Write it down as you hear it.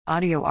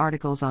Audio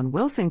articles on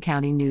Wilson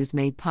County News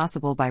made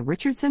possible by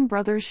Richardson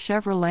Brothers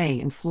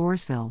Chevrolet in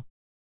Floresville.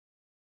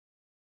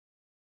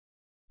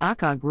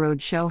 ACOG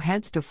Road Show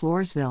heads to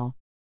Floresville.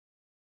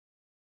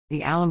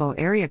 The Alamo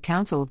Area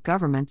Council of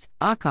Governments,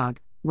 ACOG,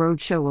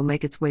 Road Show will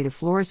make its way to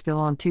Floresville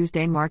on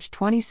Tuesday, March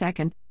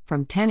 22,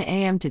 from 10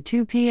 a.m. to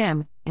 2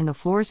 p.m., in the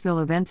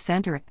Floresville Event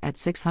Center at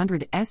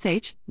 600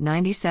 SH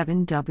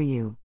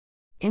 97W.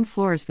 In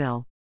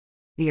Floresville.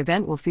 The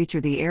event will feature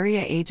the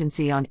Area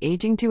Agency on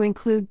Aging to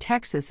include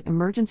Texas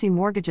Emergency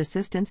Mortgage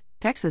Assistance,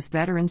 Texas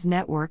Veterans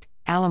Network,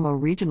 Alamo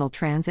Regional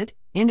Transit,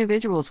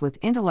 Individuals with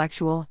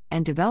Intellectual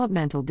and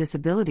Developmental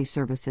Disability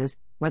Services,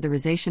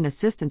 Weatherization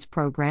Assistance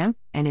Program,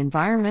 and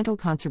Environmental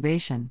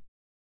Conservation.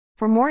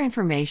 For more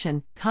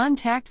information,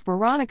 contact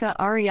Veronica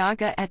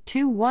Arriaga at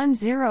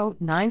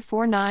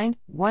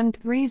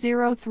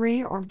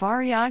 210-949-1303 or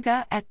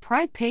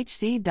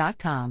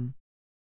variaga@pridephc.com.